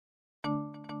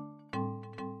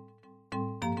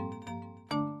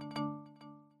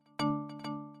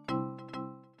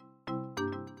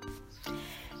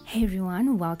Hey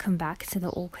everyone, welcome back to the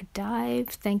Awkward Dive.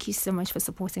 Thank you so much for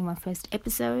supporting my first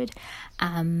episode.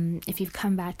 If you've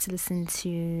come back to listen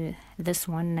to this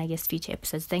one and I guess future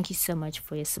episodes, thank you so much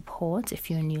for your support. If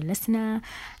you're a new listener,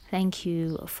 thank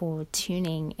you for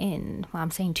tuning in. Well,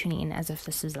 I'm saying tuning in as if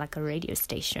this is like a radio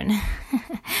station.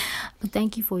 But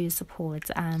thank you for your support.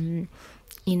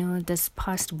 This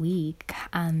past week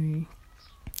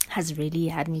has really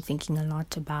had me thinking a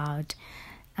lot about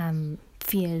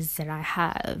fears that I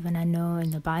have. And I know in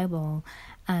the Bible,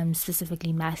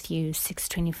 specifically Matthew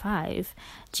 6:25,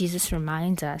 Jesus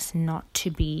reminds us not to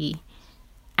be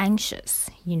anxious.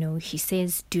 He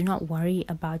says, do not worry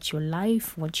about your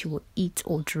life, what you will eat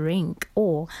or drink,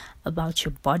 or about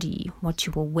your body, what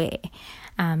you will wear.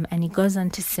 And he goes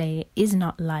on to say, is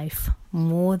not life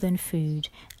more than food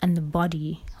and the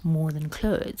body more than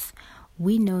clothes?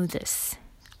 We know this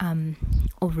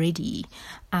already.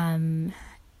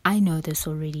 I know this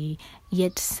already,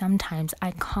 yet sometimes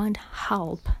I can't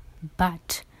help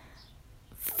but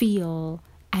feel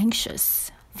anxious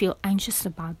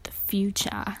about the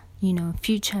future,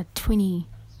 future 20,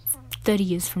 30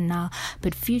 years from now,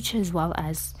 but future as well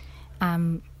as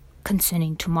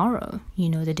concerning tomorrow,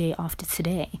 the day after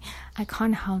today. I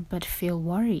can't help but feel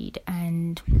worried,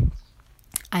 and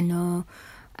I know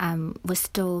we're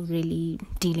still really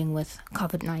dealing with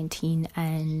COVID-19,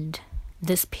 and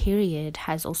this period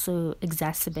has also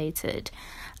exacerbated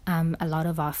a lot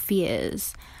of our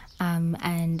fears,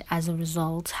 and as a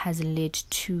result has led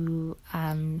to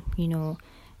an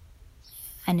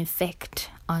effect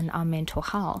on our mental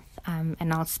health.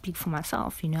 And I'll speak for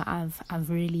myself. I've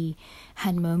really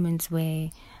had moments where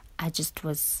I just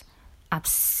was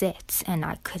upset and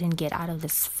I couldn't get out of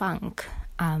this funk,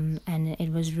 and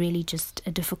it was really just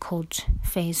a difficult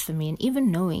phase for me. And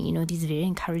even knowing these very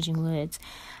encouraging words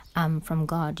from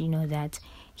God, that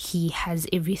He has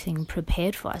everything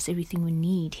prepared for us, everything we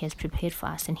need He has prepared for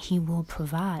us, and He will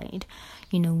provide.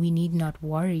 We need not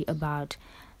worry about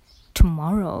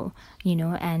tomorrow,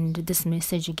 and this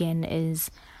message again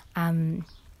is then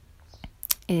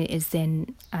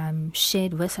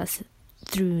shared with us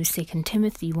through 2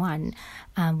 Timothy 1,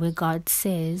 where God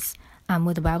says,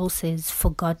 where the Bible says,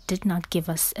 for God did not give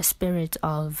us a spirit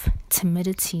of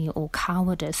timidity or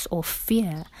cowardice or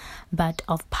fear, but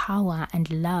of power and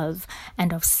love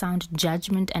and of sound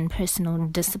judgment and personal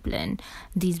discipline,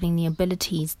 these being the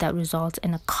abilities that result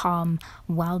in a calm,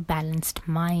 well-balanced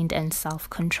mind and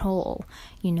self-control.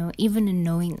 Even in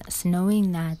knowing this,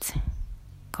 knowing that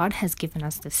God has given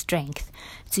us the strength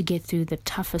to get through the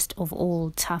toughest of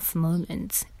all tough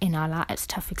moments in our lives,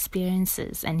 tough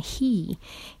experiences. And He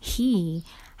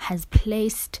has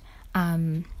placed,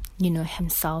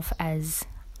 Himself as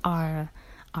our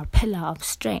pillar of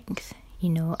strength.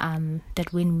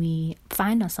 That when we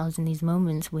find ourselves in these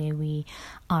moments where we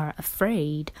are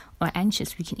afraid or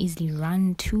anxious, we can easily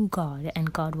run to God,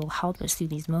 and God will help us through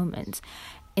these moments.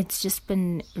 It's just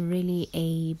been really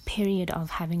a period of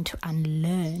having to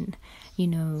unlearn,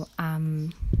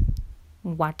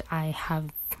 what I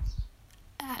have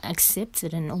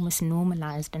accepted and almost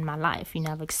normalized in my life.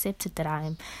 I've accepted that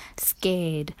I'm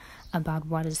scared about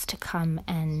what is to come,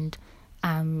 and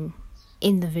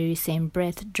in the very same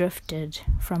breath drifted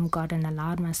from God and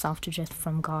allowed myself to drift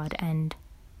from God and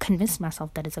convinced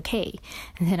myself that it's okay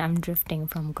and that I'm drifting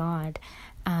from God.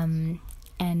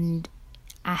 And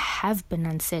I have been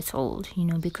unsettled,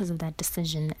 because of that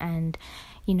decision. And,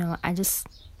 I just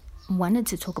wanted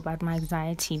to talk about my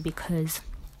anxiety because,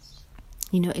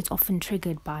 it's often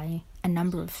triggered by a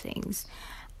number of things.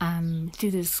 Through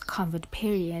this COVID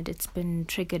period, it's been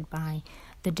triggered by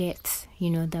the deaths,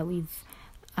 that we've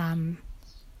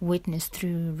witnessed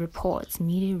through reports,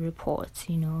 media reports.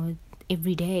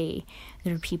 Every day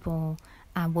there are people,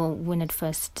 when it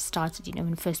first started,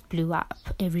 when it first blew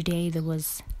up, every day there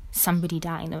was somebody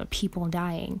dying, there were people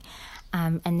dying,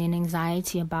 and then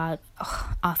anxiety about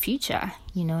our future,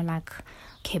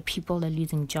 people are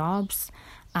losing jobs.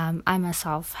 I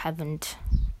myself haven't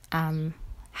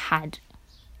had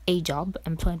a job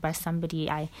employed by somebody.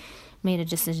 I made a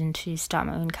decision to start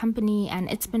my own company,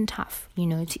 and it's been tough,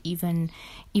 to even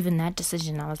that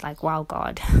decision. I was like, wow,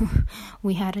 God,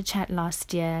 we had a chat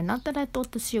last year. Not that I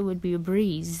thought this year would be a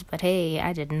breeze, but hey,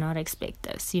 I did not expect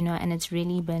this, and it's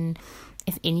really been,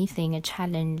 if anything, a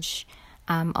challenge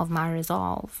of my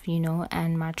resolve,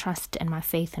 and my trust and my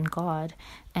faith in God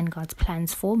and God's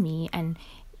plans for me, and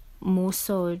more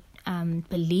so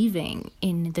believing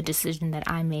in the decision that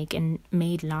I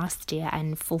made last year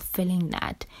and fulfilling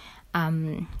that.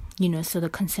 So the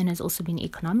concern has also been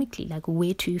economically, like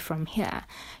where to from here?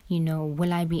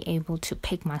 Will I be able to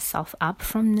pick myself up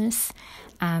from this?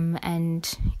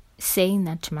 And saying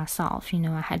that to myself,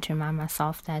 I had to remind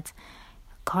myself that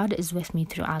God is with me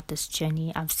throughout this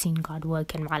journey. I've seen God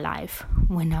work in my life.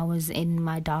 When I was in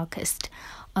my darkest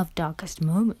of darkest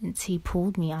moments, He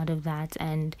pulled me out of that.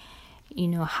 And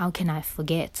how can I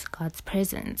forget God's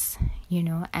presence?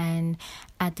 And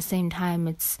at the same time,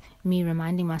 it's me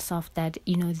reminding myself that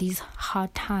these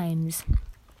hard times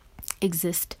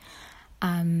exist,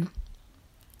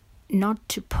 not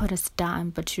to put us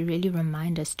down, but to really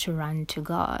remind us to run to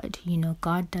God.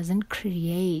 God doesn't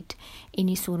create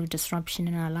any sort of disruption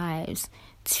in our lives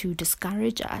to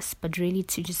discourage us, but really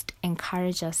to just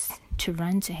encourage us to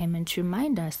run to Him and to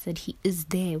remind us that He is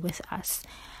there with us,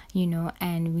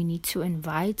 and we need to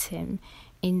invite Him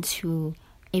into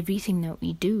everything that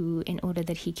we do in order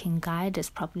that He can guide us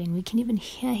properly, and we can even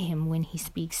hear Him when He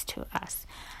speaks to us.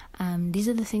 These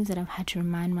are the things that I've had to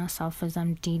remind myself as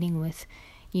I'm dealing with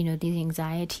these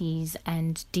anxieties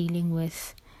and dealing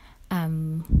with,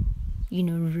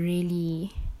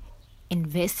 really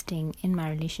investing in my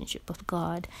relationship with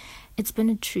God. It's been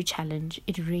a true challenge.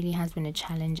 It really has been a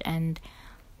challenge. And,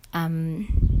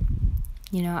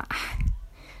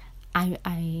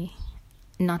 I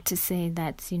not to say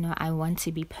that, I want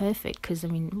to be perfect, because,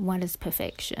 what is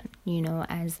perfection?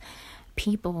 As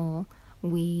people,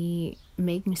 we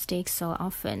make mistakes so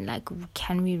often. Like,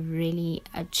 can we really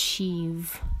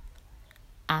achieve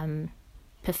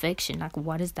perfection? Like,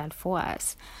 what is that for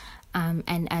us?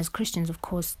 And as Christians, of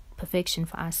course, perfection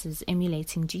for us is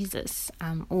emulating Jesus.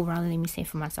 Or rather, let me say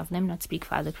for myself, let me not speak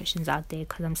for other Christians out there,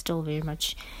 because I'm still very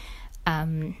much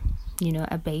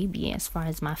a baby as far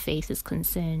as my faith is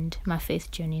concerned, my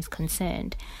faith journey is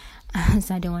concerned.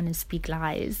 So I don't want to speak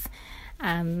lies.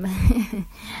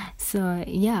 So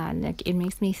yeah, like, it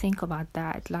makes me think about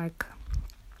that. Like,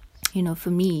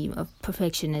 for me,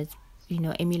 perfection is,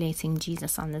 emulating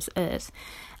Jesus on this earth.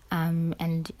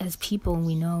 And as people,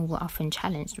 we know we're often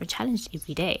challenged. We're challenged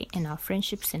every day in our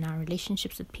friendships, in our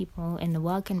relationships with people, in the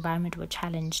work environment. We're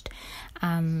challenged.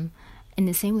 In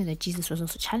the same way that Jesus was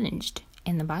also challenged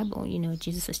in the Bible.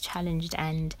 Jesus was challenged,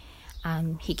 and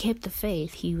He kept the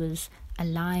faith. He was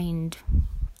aligned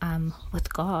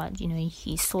with God.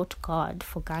 He sought God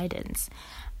for guidance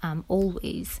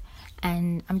always.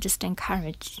 And I'm just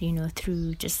encouraged,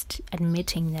 through just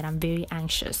admitting that I'm very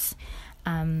anxious,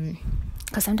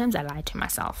 because sometimes I lie to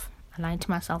myself. I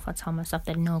tell myself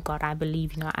that, no, God, I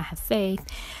believe, I have faith.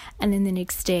 And then the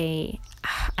next day,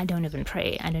 I don't even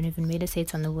pray. I don't even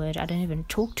meditate on the word. I don't even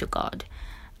talk to God.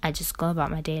 I just go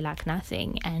about my day like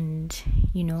nothing. And,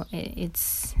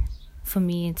 it's, for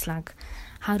me, it's like,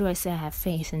 how do I say I have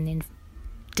faith and then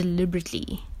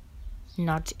deliberately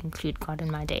not include God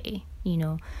in my day?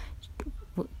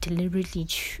 Deliberately,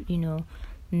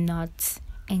 not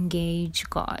engage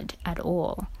God at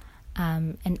all.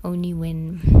 And only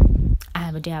when I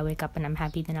have a day I wake up and I'm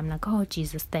happy, then I'm like, oh,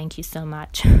 Jesus, thank you so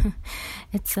much.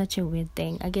 It's such a weird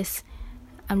thing. I guess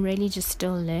I'm really just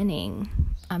still learning.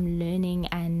 I'm learning,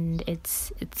 and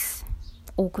it's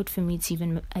awkward for me to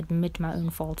even admit my own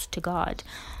faults to God.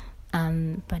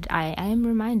 But I am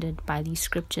reminded by these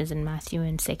scriptures in Matthew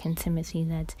and 2 Timothy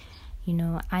that,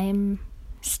 I am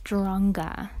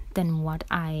stronger than what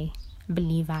I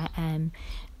believe I am,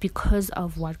 because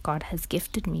of what God has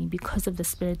gifted me, because of the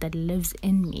Spirit that lives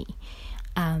in me.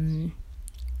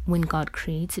 When God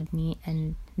created me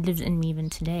and lives in me even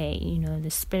today, the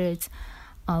Spirit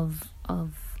of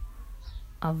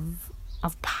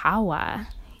power,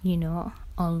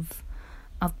 of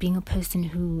being a person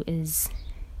who is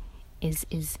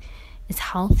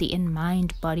healthy in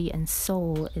mind, body, and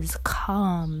soul, is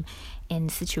calm in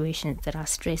situations that are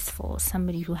stressful,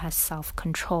 somebody who has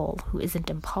self-control, who isn't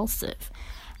impulsive.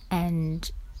 And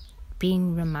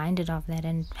being reminded of that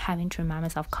and having to remind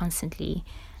myself constantly,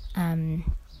 I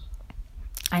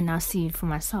now see for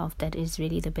myself that is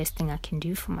really the best thing I can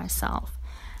do for myself.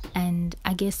 And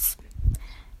I guess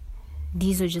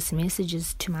these are just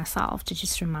messages to myself to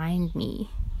just remind me,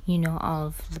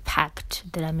 of the pact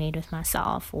that I made with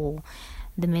myself, or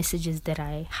the messages that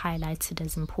I highlighted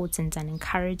as important and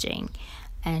encouraging,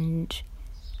 and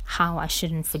how I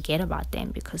shouldn't forget about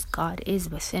them, because God is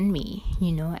within me,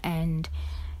 and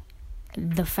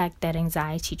the fact that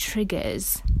anxiety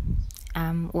triggers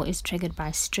or is triggered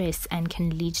by stress and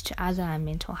can lead to other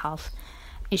mental health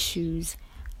issues.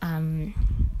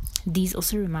 These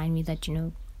also remind me that,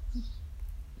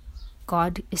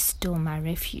 God is still my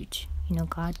refuge.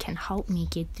 God can help me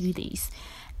get through these,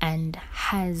 and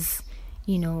has,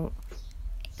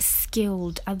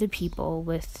 skilled other people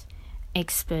with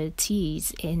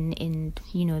expertise in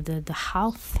the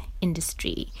health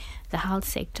industry, the health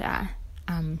sector,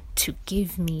 to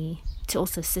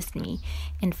also assist me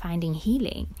in finding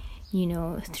healing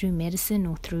through medicine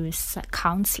or through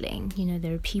counseling.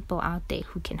 There are people out there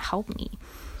who can help me.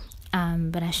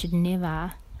 But I should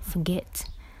never forget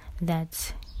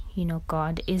that,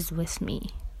 God is with me,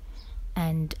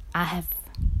 and I have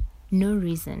no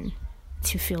reason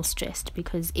to feel stressed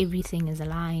because everything is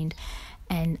aligned,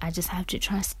 and I just have to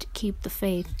trust, keep the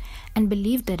faith, and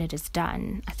believe that it is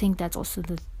done. I think that's also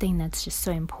the thing that's just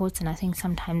so important. I think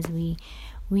sometimes we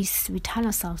tell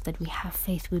ourselves that we have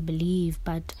faith, we believe,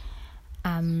 but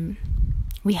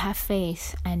we have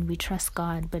faith and we trust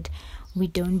God, but we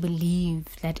don't believe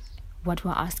that what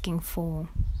we're asking for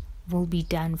will be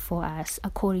done for us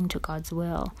according to God's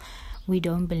will. We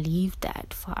don't believe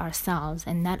that for ourselves,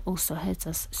 and that also hurts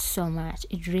us so much.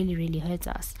 It really, really hurts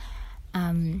us.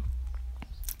 And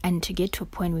to get to a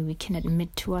point where we can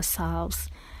admit to ourselves,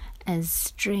 as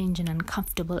strange and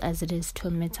uncomfortable as it is to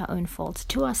admit our own faults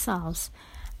to ourselves,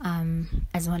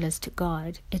 as well as to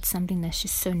God, it's something that's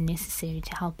just so necessary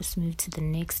to help us move to the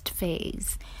next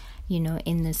phase,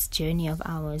 in this journey of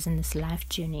ours, in this life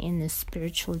journey, in this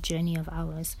spiritual journey of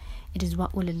ours. It is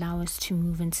what will allow us to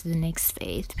move into the next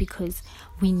phase, because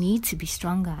we need to be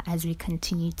stronger as we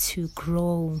continue to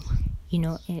grow,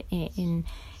 in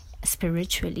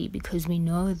spiritually, because we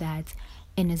know that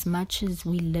in as much as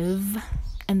we live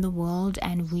in the world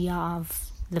and we are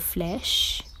of the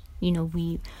flesh, we are of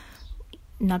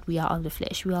the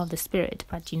flesh, we are of the spirit,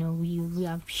 but we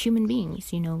are human beings,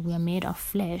 we are made of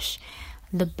flesh.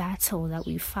 The battle that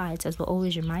we fight, as we're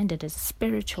always reminded, is a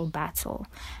spiritual battle.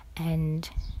 And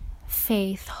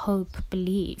faith, hope,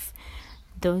 belief,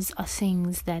 those are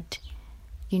things that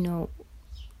we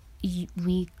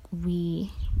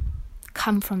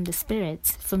come from the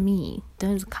spirits. For me,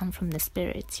 those come from the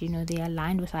spirits. They are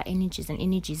aligned with our energies, and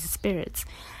energies are spirits.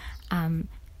 And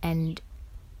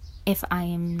if I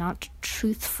am not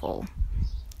truthful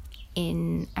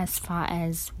in as far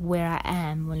as where I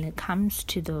am when it comes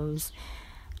to those,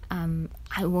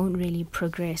 I won't really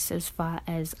progress as far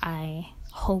as I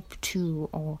hope to,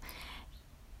 or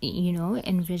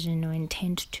envision or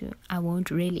intend to. I won't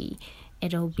really.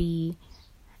 It'll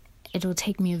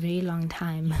take me a very long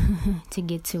time to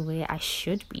get to where I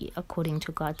should be according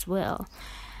to God's will.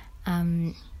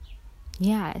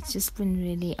 It's just been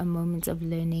really a moment of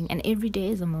learning, and every day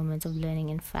is a moment of learning,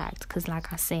 in fact, because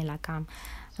like I say, I'm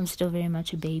still very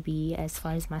much a baby as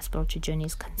far as my spiritual journey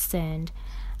is concerned.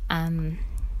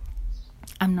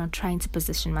 I'm not trying to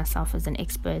position myself as an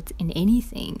expert in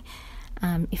anything.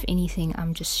 If anything,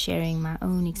 I'm just sharing my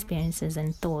own experiences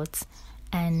and thoughts,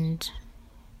 and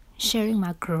sharing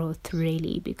my growth,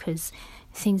 really, because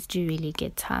things do really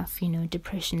get tough.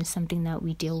 Depression is something that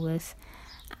we deal with.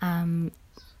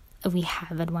 We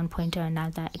have at one point or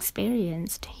another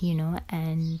experienced,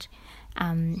 and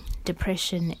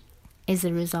depression is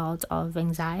a result of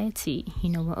anxiety.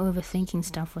 We're overthinking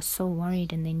stuff, we're so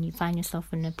worried, and then you find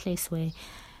yourself in a place where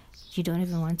you don't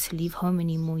even want to leave home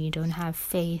anymore. You don't have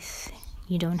faith,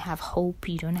 you don't have hope,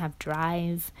 you don't have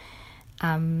drive.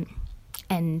 And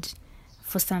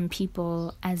for some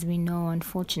people, as we know,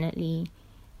 unfortunately,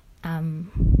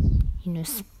 some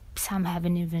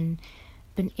haven't even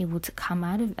been able to come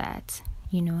out of that,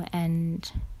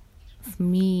 and for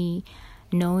me,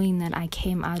 knowing that I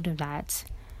came out of that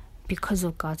because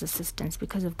of God's assistance,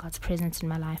 because of God's presence in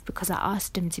my life, because I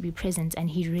asked Him to be present and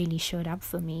He really showed up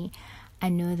for me, I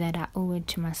know that I owe it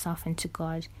to myself and to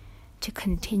God to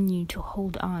continue to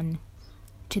hold on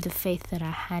to the faith that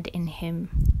I had in Him,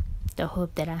 the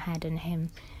hope that I had in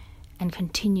Him, and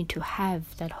continue to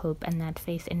have that hope and that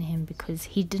faith in Him, because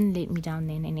He didn't let me down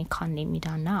then and He can't let me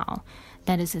down now.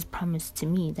 That is His promise to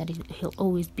me, that He'll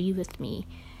always be with me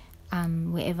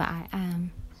wherever I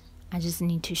am. I just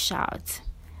need to shout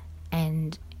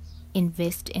and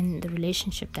invest in the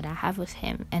relationship that I have with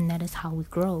Him, and that is how we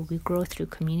grow. We grow through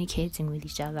communicating with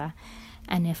each other.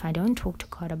 And if I don't talk to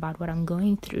God about what I'm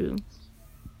going through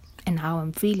and how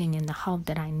I'm feeling and the help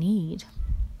that I need,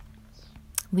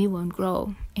 we won't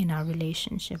grow in our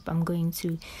relationship. I'm going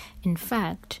to, in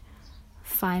fact,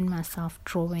 find myself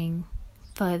drawing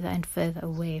further and further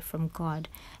away from God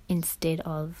instead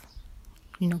of,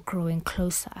 growing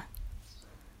closer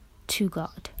to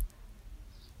God.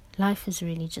 Life is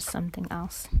really just something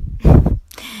else.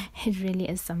 It really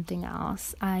is something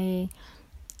else. I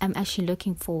am actually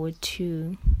looking forward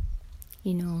to,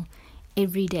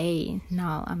 every day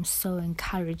now. I'm so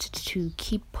encouraged to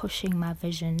keep pushing my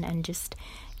vision and just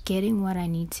getting what I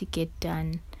need to get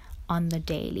done on the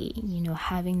daily,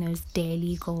 having those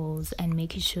daily goals and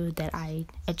making sure that I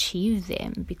achieve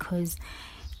them, because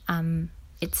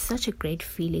it's such a great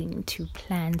feeling to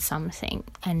plan something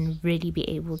and really be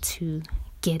able to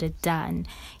get it done,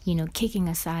 kicking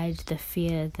aside the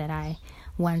fear that I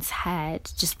once had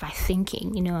just by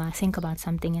thinking. I think about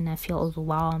something and I feel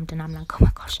overwhelmed and I'm like, oh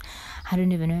my gosh, I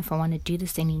don't even know if I want to do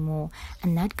this anymore.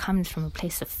 And that comes from a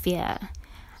place of fear.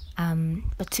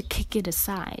 But to kick it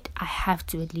aside, I have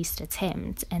to at least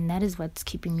attempt, and that is what's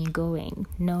keeping me going,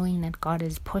 knowing that God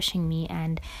is pushing me.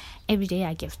 And every day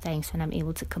I give thanks when I'm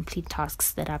able to complete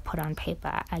tasks that I put on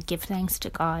paper. I give thanks to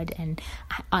God and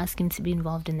I ask Him to be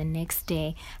involved in the next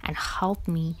day and help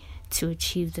me to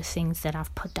achieve the things that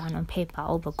I've put down on paper,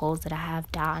 all the goals that I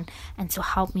have down, and to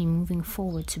help me moving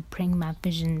forward to bring my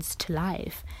visions to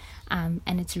life. And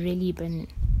it's really been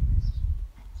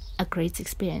a great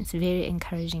experience, very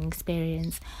encouraging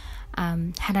experience.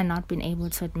 Had I not been able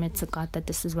to admit to God that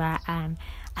this is where I am,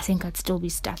 I think I'd still be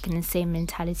stuck in the same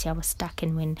mentality I was stuck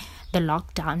in when the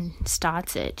lockdown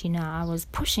started. I was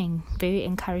pushing, very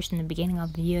encouraged in the beginning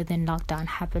of the year, then lockdown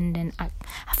happened and I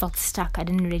felt stuck. I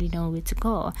didn't really know where to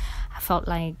go. I felt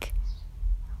like,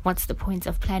 what's the point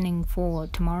of planning for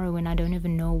tomorrow when I don't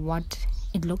even know what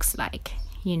it looks like,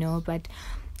 but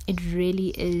it really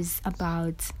is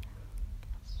about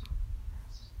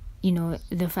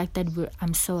the fact that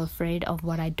I'm so afraid of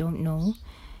what I don't know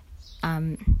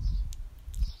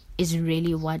is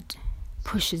really what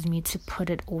pushes me to put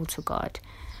it all to God.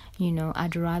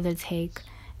 I'd rather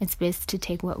it's best to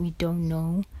take what we don't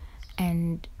know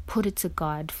and put it to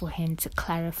God for Him to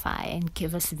clarify and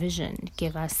give us vision,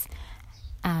 give us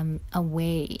a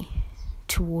way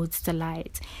towards the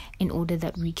light in order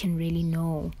that we can really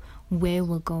know where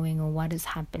we're going or what is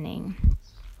happening.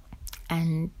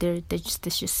 And there's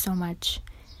just so much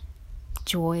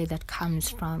joy that comes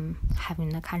from having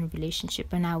that kind of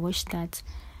relationship. And I wish that,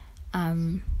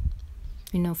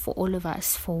 for all of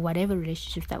us, for whatever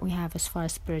relationship that we have as far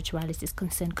as spirituality is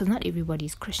concerned, because not everybody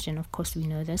is Christian, of course we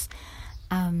know this,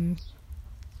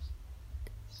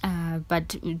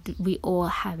 but we all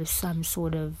have some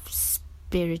sort of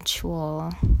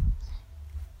spiritual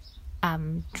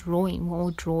we're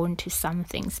all drawn to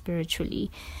something spiritually,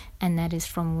 and that is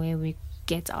from where we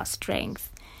get our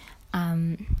strength,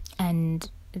 and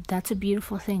that's a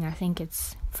beautiful thing. I think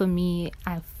it's, for me,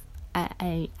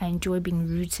 I enjoy being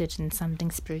rooted in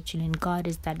something spiritual, and God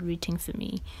is that rooting for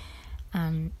me,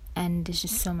 and there's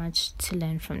just so much to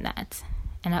learn from that.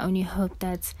 And I only hope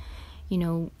that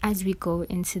as we go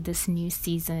into this new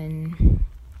season,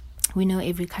 we know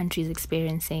every country is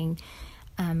experiencing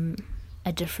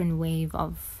a different wave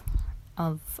of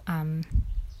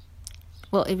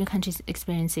every country is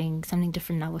experiencing something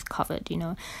different now with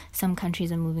COVID. Some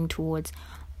countries are moving towards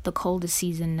the colder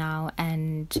season now,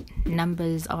 and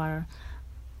numbers are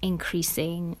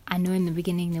increasing. I know in the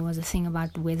beginning there was a thing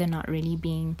about weather not really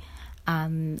being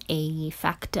a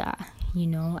factor,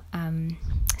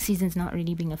 seasons not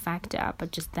really being a factor,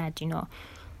 but just that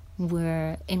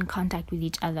we're in contact with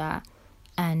each other,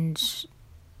 and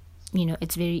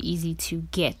it's very easy to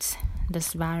get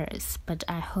this virus. But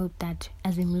I hope that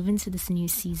as we move into this new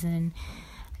season,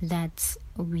 that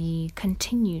we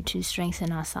continue to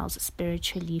strengthen ourselves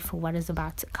spiritually for what is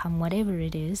about to come. Whatever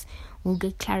it is, we'll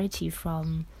get clarity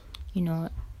from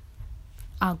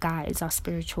our guides, our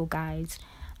spiritual guides,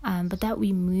 but that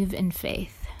we move in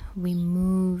faith, we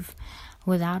move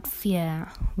without fear,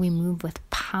 we move with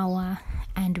power,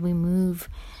 and we move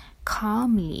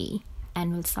calmly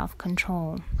and with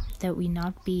self-control, that we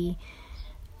not be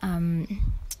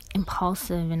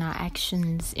impulsive in our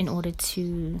actions in order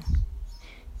to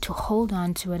hold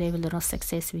on to whatever little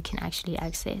success we can actually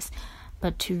access,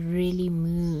 but to really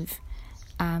move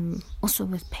also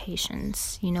with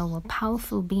patience. We're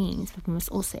powerful beings, but we must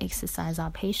also exercise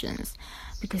our patience,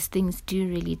 because things do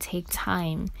really take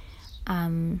time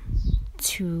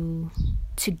to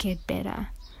get better.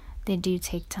 They do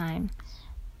take time,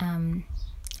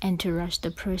 and to rush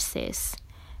the process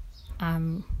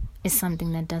is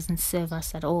something that doesn't serve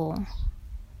us at all.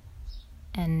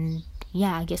 And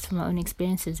I guess from our own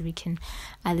experiences, we can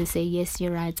either say, yes,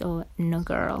 you're right, or no,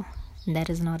 girl, that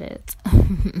is not it.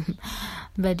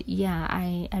 But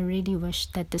I really wish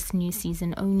that this new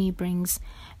season only brings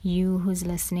you who's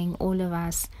listening, all of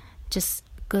us, just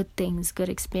good things, good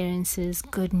experiences,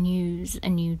 good news, a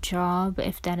new job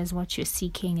if that is what you're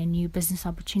seeking, a new business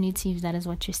opportunity if that is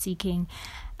what you're seeking,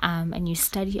 a new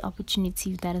study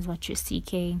opportunity if that is what you're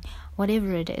seeking,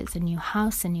 whatever it is, a new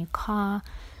house, a new car,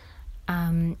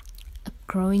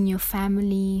 growing your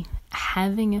family,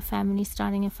 having a family,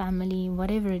 starting a family,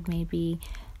 whatever it may be.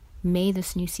 May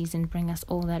this new season bring us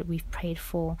all that we've prayed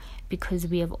for, because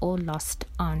we have all lost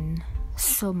on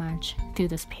so much through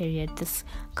this period. This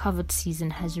COVID season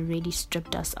has really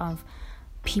stripped us of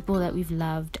people that we've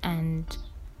loved and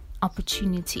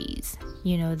opportunities,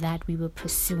 that we were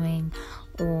pursuing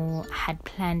or had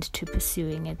planned to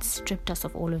pursuing. It stripped us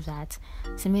of all of that.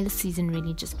 So may the season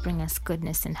really just bring us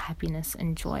goodness and happiness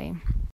and joy.